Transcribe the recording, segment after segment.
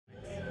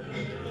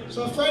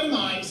So a friend of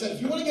mine said,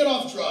 if you want to get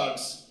off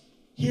drugs,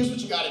 here's what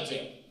you got to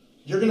do.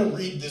 You're going to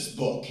read this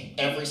book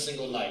every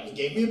single night. He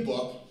gave me a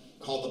book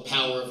called The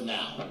Power of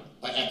Now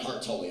by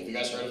Eckhart Tolle. Have you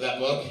guys heard of that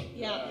book?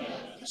 Yeah.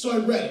 So I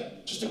read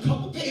it, just a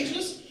couple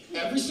pages,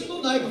 every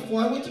single night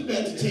before I went to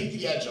bed to take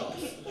the edge off.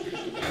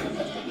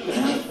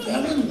 And I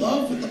fell in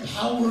love with The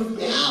Power of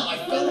Now.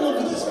 I fell in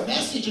love with this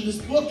message in this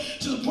book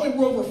to the point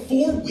where over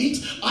 4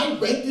 weeks, I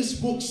read this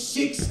book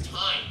 6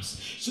 times.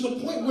 To the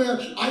point where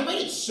I read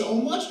it so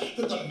much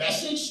that the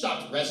message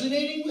stopped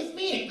resonating with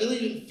me. I really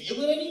didn't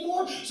feel it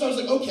anymore. So I was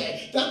like,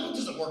 okay, that book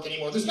doesn't work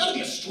anymore. There's got to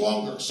be a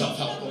stronger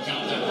self-help book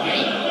out there,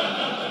 right?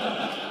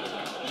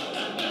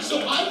 So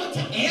I went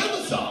to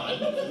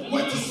Amazon,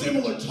 went to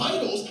similar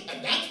titles,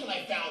 and that's when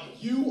I found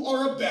You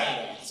Are a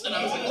Badass. And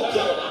I was like,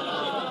 okay,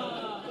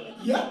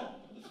 yeah,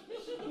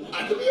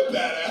 I could be a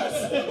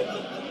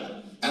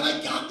badass. And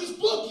I got this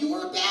book, You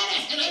Are a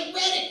Badass, and I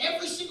read it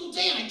every single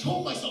day, and I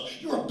told myself,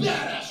 you're a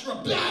badass, you're a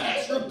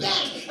badass, you're a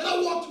badass. And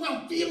I walked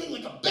around feeling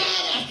like a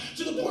badass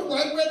to the point where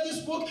I read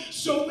this book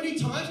so many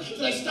times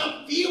that I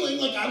stopped feeling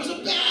like I was a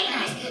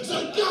badass. So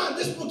like, God,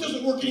 this book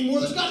doesn't work anymore.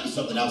 There's got to be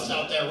something else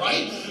out there,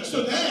 right?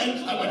 So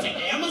then I went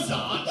to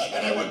Amazon,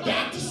 and I went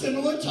back to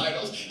similar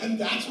titles, and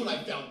that's when I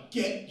found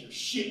Get Your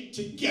Shit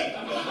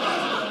Together.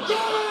 Yeah!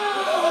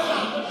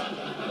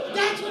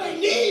 That's what I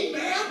need,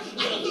 man.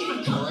 I don't need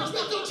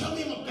encouragement. Don't tell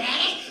me I'm a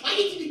badass. I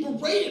need to be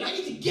berated. I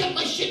need to get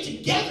my shit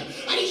together.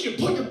 I need you to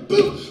put your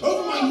boot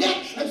over my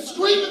neck and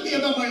scream at me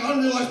about my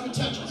unrealized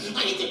potential.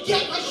 I need to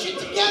get my shit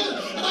together.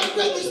 And I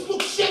read this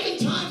book 7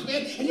 times,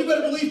 man, and you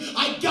better believe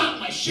I got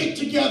my shit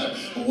together.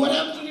 But what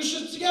happens when your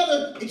shit's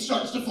together? It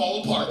starts to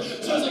fall apart.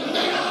 So I was like,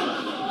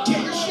 man,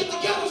 get your shit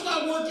together. It's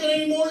not working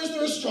anymore. Is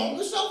there a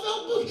stronger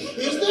self-help book?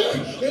 Is there?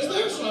 Is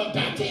there? So I went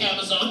back to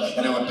Amazon,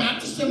 and I went back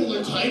to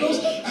similar titles,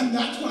 and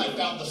that's when I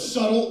found The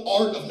Subtle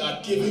Art of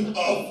Not Giving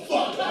a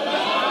Fuck.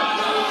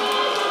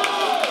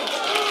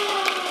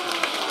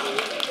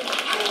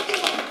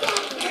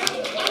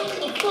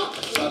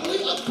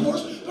 Of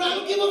course, but I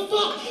don't give a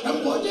fuck.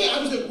 And one day I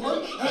was at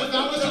work and I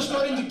found myself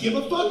starting to give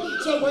a fuck.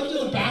 So I went to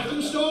the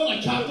bathroom stall and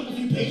I chopped up a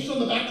few pages on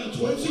the back of the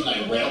toilet seat and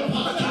I railed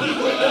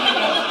positively.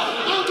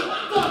 I don't give a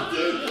fuck,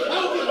 dude. I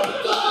don't give a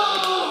fuck.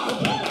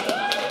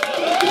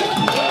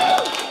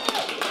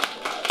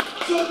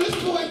 So at this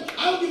point, I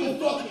don't give a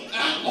fuck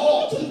at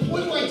all. To the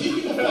point where I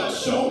didn't give a fuck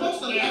so much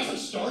that I actually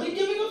started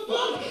giving a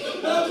fuck.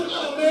 And I was like,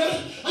 oh man,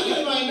 I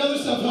gotta buy another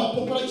self-help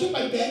book. But I checked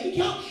my bank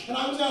account and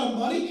I was out of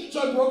money. So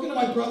I broke into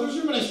my brother's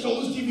room and I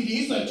stole his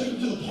DVDs and I took them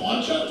to the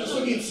pawn shop just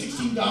so I get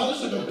 $16.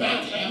 So I go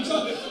back to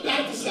Amazon,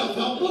 back to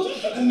self-help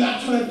books. And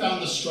that's when I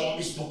found the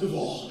strongest book of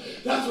all.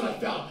 That's when I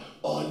found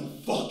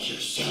Unfuck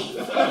Yourself.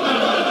 Look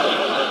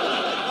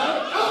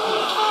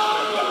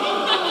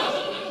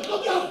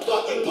how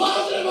fucking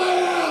positive I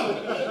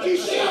am! Do you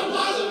see how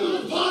positive I'm the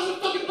most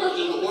positive fucking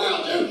person in the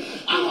world, dude?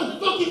 I'm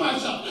unfucking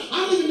myself. I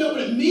don't even know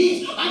what it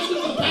means.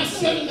 Actually, for the past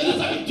 7 minutes,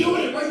 I've been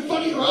doing it right in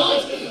front of your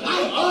eyes.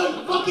 I'm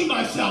unfucking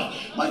myself.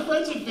 My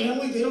friends and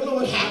family, they don't know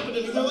what happened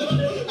to me. They're like,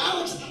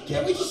 Alex,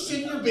 can't we just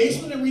sit in your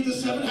basement and read the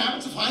 7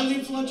 Habits of Highly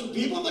Influential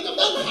People? I'm like, I'm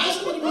not in high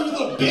school anymore, you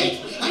little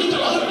bitch. I need to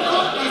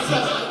unfuck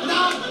myself.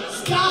 Nah,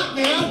 stop,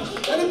 man.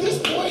 And at this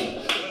point,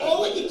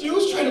 all I can do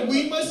is try to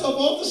wean myself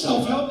off the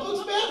self-help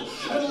books, man.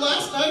 And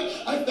last night,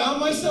 I found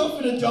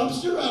myself in a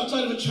dumpster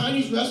outside of a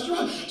Chinese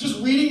restaurant just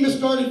reading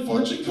misguided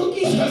fortune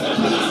cookies. I was like,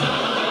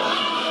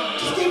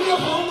 please, just give me a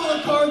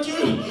Hallmark card,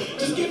 dude.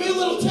 Just give me a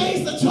little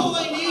taste. That's all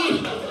I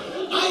need.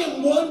 I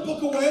am 1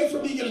 book away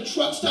from being in a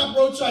truck stop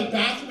roadside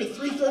bathroom at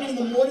 3:30 in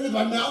the morning with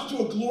my mouth to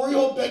a glory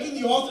hole begging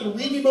the author to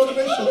read me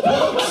motivational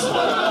quotes.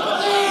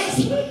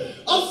 Please!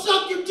 I'll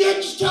suck your dick.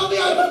 Just tell me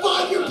I have a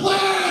 5-year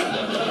plan.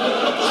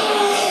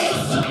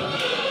 Please!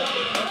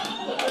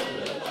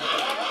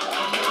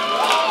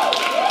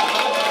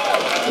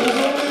 There's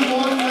only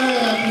one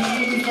man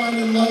who's really find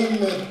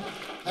enlightenment,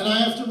 and I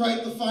have to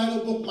write the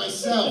final book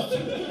myself.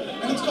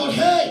 And it's called,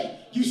 Hey,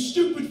 You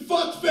Stupid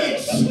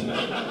Fuckface!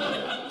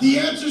 The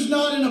answer's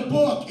not in a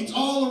book. It's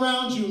all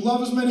around you.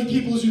 Love as many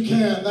people as you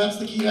can. That's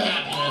the key to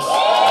happiness.